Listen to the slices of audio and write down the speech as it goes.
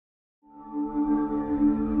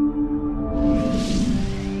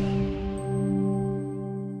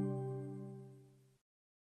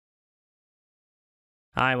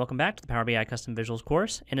Hi, welcome back to the Power BI Custom Visuals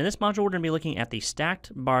course, and in this module we're going to be looking at the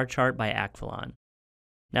stacked bar chart by Akvelon.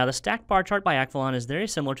 Now the stacked bar chart by Akvelon is very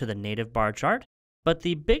similar to the native bar chart, but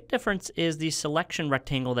the big difference is the selection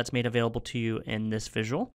rectangle that's made available to you in this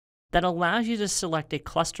visual that allows you to select a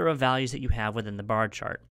cluster of values that you have within the bar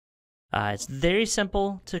chart. It's very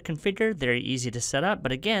simple to configure, very easy to set up,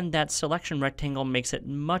 but again, that selection rectangle makes it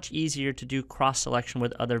much easier to do cross-selection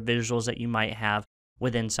with other visuals that you might have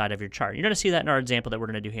within inside of your chart. You're going to see that in our example that we're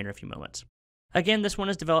going to do here in a few moments. Again, this one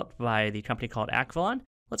is developed by the company called Akvelon.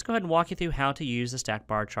 Let's go ahead and walk you through how to use the stacked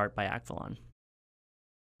bar chart by Akvelon.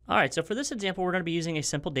 Alright, so for this example, we're going to be using a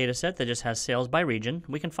simple data set that just has sales by region.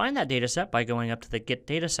 We can find that data set by going up to the Get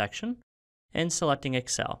Data section and selecting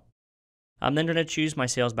Excel. I'm then going to choose my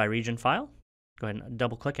sales by region file. Go ahead and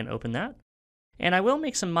double click and open that. And I will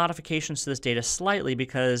make some modifications to this data slightly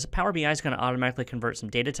because Power BI is going to automatically convert some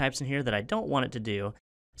data types in here that I don't want it to do.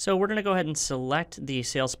 So we're going to go ahead and select the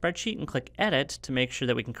sales spreadsheet and click Edit to make sure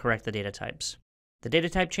that we can correct the data types. The data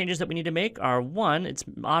type changes that we need to make are, one, it's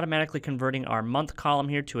automatically converting our month column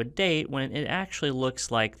here to a date when it actually looks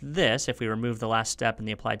like this. If we remove the last step in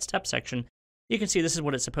the applied step section, you can see this is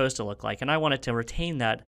what it's supposed to look like, and I want it to retain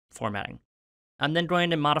that formatting. I'm then going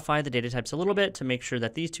to modify the data types a little bit to make sure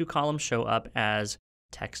that these two columns show up as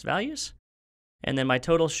text values. And then my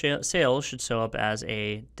total sales should show up as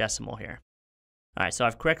a decimal here. All right, so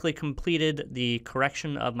I've correctly completed the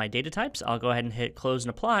correction of my data types. I'll go ahead and hit close and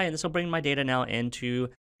apply, and this will bring my data now into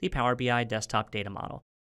the Power BI desktop data model.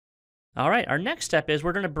 All right, our next step is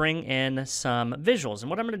we're going to bring in some visuals. And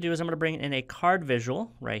what I'm going to do is I'm going to bring in a card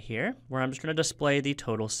visual right here where I'm just going to display the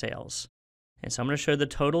total sales. And so I'm going to show the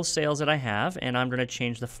total sales that I have, and I'm going to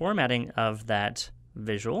change the formatting of that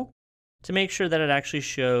visual to make sure that it actually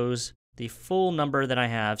shows the full number that I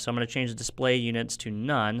have. So I'm going to change the display units to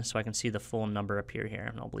none so I can see the full number appear here,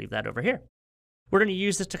 and I'll leave that over here. We're going to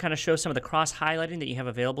use this to kind of show some of the cross-highlighting that you have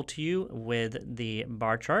available to you with the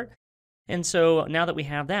bar chart. And so now that we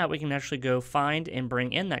have that, we can actually go find and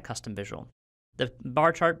bring in that custom visual. The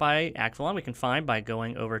bar chart by Akvelon we can find by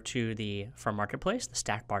going over to the From Marketplace, the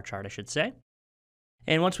stacked bar chart I should say.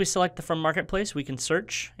 And once we select the From Marketplace, we can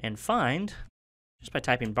search and find, just by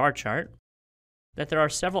typing bar chart, that there are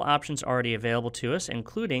several options already available to us,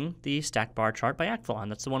 including the stacked bar chart by Akvelon.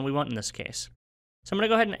 That's the one we want in this case. So I'm going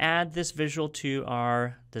to go ahead and add this visual to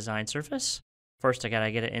our design surface. First, I got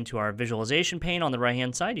to get it into our visualization pane on the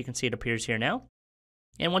right-hand side. You can see it appears here now.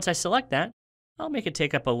 And once I select that, I'll make it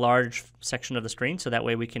take up a large section of the screen so that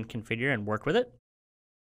way we can configure and work with it.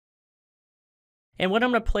 And what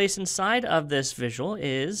I'm going to place inside of this visual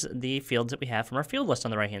is the fields that we have from our field list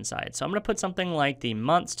on the right-hand side. So I'm going to put something like the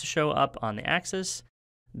months to show up on the axis,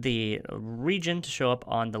 the region to show up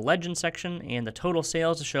on the legend section, and the total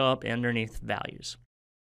sales to show up underneath values.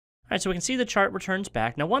 All right, so we can see the chart returns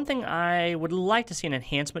back. Now, one thing I would like to see an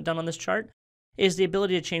enhancement done on this chart is the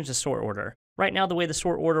ability to change the sort order. Right now, the way the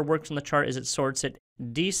sort order works on the chart is it sorts it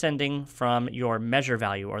descending from your measure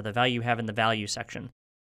value or the value you have in the value section.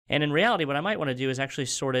 And in reality, what I might want to do is actually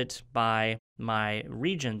sort it by my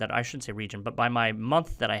region that I shouldn't say region, but by my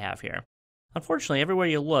month that I have here. Unfortunately, everywhere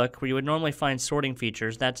you look where you would normally find sorting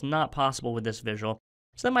features, that's not possible with this visual.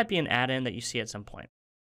 So that might be an add-in that you see at some point.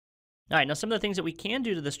 All right, now some of the things that we can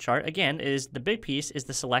do to this chart, again, is the big piece is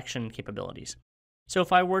the selection capabilities. So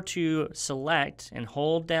if I were to select and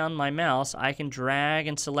hold down my mouse, I can drag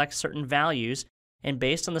and select certain values, and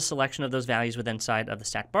based on the selection of those values within inside of the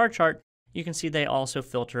stacked bar chart, you can see they also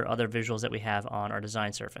filter other visuals that we have on our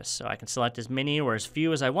design surface. So I can select as many or as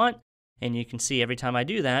few as I want, and you can see every time I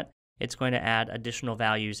do that, it's going to add additional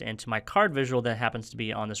values into my card visual that happens to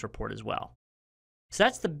be on this report as well. So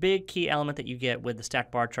that's the big key element that you get with the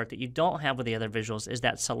stacked bar chart that you don't have with the other visuals is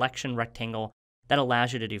that selection rectangle that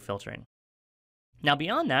allows you to do filtering. Now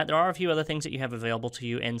beyond that, there are a few other things that you have available to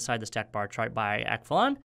you inside the stacked bar chart by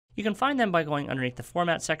Akvelon. You can find them by going underneath the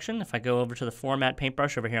Format section. If I go over to the Format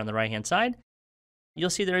paintbrush over here on the right-hand side, you'll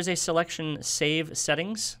see there is a selection Save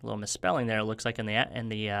Settings. A little misspelling there, it looks like in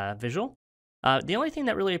the visual. The only thing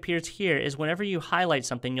that really appears here is whenever you highlight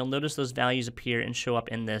something, you'll notice those values appear and show up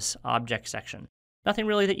in this Object section. Nothing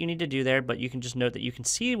really that you need to do there, but you can just note that you can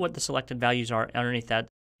see what the selected values are underneath that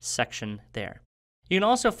section there. You can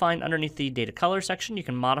also find underneath the Data Color section, you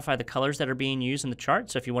can modify the colors that are being used in the chart.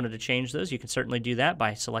 So if you wanted to change those, you can certainly do that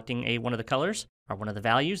by selecting one of the colors or one of the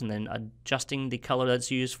values and then adjusting the color that's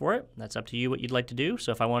used for it. That's up to you what you'd like to do.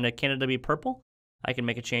 So if I wanted Canada to be purple, I can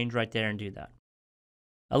make a change right there and do that.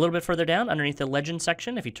 A little bit further down, underneath the Legend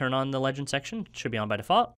section, if you turn on the Legend section, it should be on by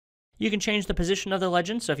default. You can change the position of the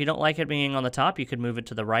legend. So if you don't like it being on the top, you could move it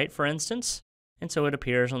to the right, for instance. And so it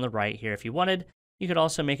appears on the right here if you wanted. You could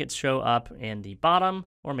also make it show up in the bottom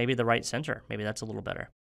or maybe the right center. Maybe that's a little better.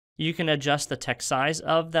 You can adjust the text size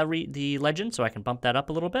of the legend, so I can bump that up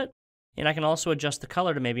a little bit. And I can also adjust the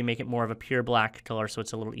color to maybe make it more of a pure black color so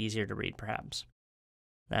it's a little easier to read, perhaps.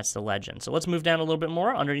 That's the legend. So let's move down a little bit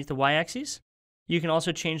more underneath the y-axis. You can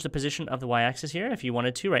also change the position of the y-axis here if you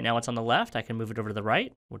wanted to. Right now it's on the left. I can move it over to the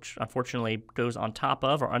right, which unfortunately goes on top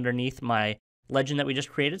of or underneath my legend that we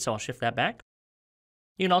just created, so I'll shift that back.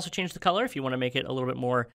 You can also change the color if you want to make it a little bit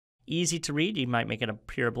more easy to read. You might make it a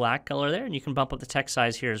pure black color there, and you can bump up the text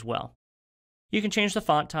size here as well. You can change the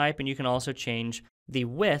font type, and you can also change the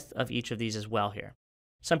width of each of these as well here.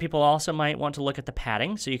 Some people also might want to look at the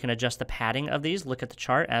padding, so you can adjust the padding of these. Look at the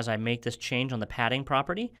chart as I make this change on the padding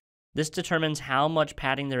property. This determines how much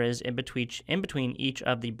padding there is in between each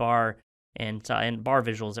of the bar and bar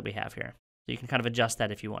visuals that we have here. So you can kind of adjust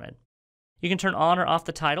that if you wanted. You can turn on or off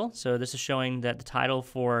the title. So this is showing that the title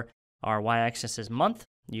for our y-axis is month.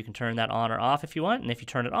 You can turn that on or off if you want. And if you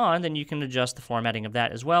turn it on, then you can adjust the formatting of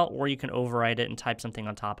that as well, or you can override it and type something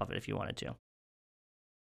on top of it if you wanted to.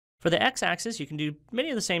 For the x-axis, you can do many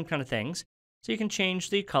of the same kind of things. So you can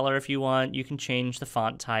change the color if you want. You can change the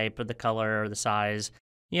font type or the color or the size.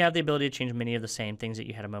 You have the ability to change many of the same things that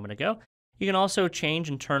you had a moment ago. You can also change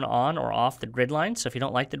and turn on or off the grid lines. So if you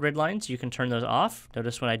don't like the grid lines, you can turn those off.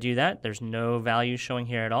 Notice when I do that, there's no values showing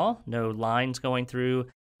here at all, no lines going through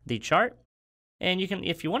the chart. And you can,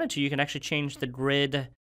 if you wanted to, you can actually change the grid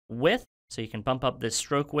width. So you can bump up the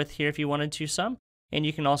stroke width here if you wanted to some. And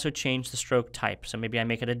you can also change the stroke type. So maybe I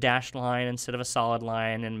make it a dashed line instead of a solid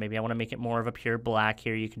line, and maybe I want to make it more of a pure black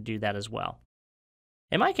here. You can do that as well.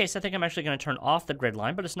 In my case, I think I'm actually going to turn off the grid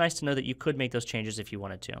line, but it's nice to know that you could make those changes if you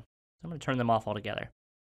wanted to. So I'm going to turn them off altogether.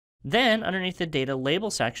 Then, underneath the data label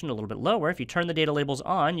section, a little bit lower, if you turn the data labels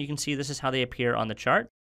on, you can see this is how they appear on the chart.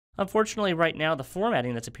 Unfortunately, right now, the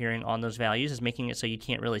formatting that's appearing on those values is making it so you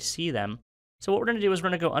can't really see them. So what we're going to do is we're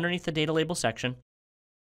going to go underneath the data label section.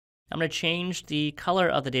 I'm going to change the color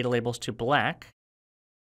of the data labels to black.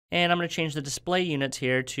 And I'm going to change the display units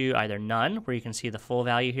here to either none, where you can see the full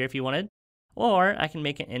value here if you wanted, or I can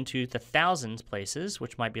make it into the thousands places,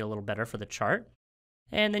 which might be a little better for the chart.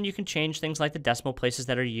 And then you can change things like the decimal places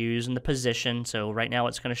that are used and the position. So right now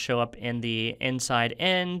it's going to show up in the inside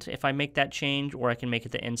end if I make that change, or I can make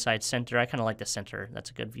it the inside center. I kind of like the center. That's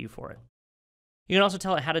a good view for it. You can also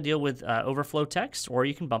tell it how to deal with overflow text, or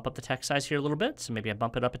you can bump up the text size here a little bit. So maybe I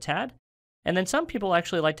bump it up a tad. And then some people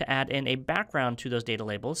actually like to add in a background to those data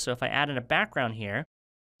labels. So if I add in a background here,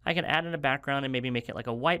 I can add in a background and maybe make it like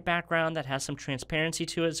a white background that has some transparency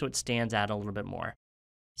to it so it stands out a little bit more.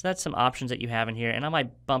 So that's some options that you have in here, and I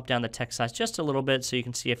might bump down the text size just a little bit so you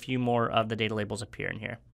can see a few more of the data labels appear in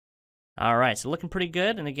here. All right, so looking pretty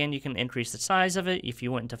good, and again, you can increase the size of it. If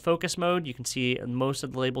you went into focus mode, you can see most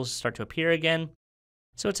of the labels start to appear again.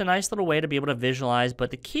 So it's a nice little way to be able to visualize,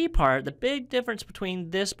 but the key part, the big difference between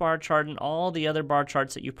this bar chart and all the other bar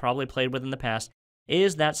charts that you've probably played with in the past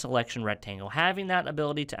is that selection rectangle. Having that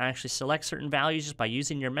ability to actually select certain values just by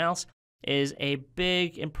using your mouse is a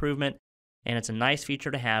big improvement, and it's a nice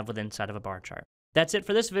feature to have within inside of a bar chart. That's it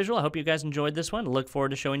for this visual. I hope you guys enjoyed this one. Look forward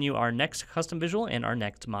to showing you our next custom visual in our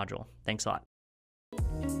next module. Thanks a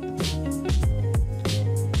lot.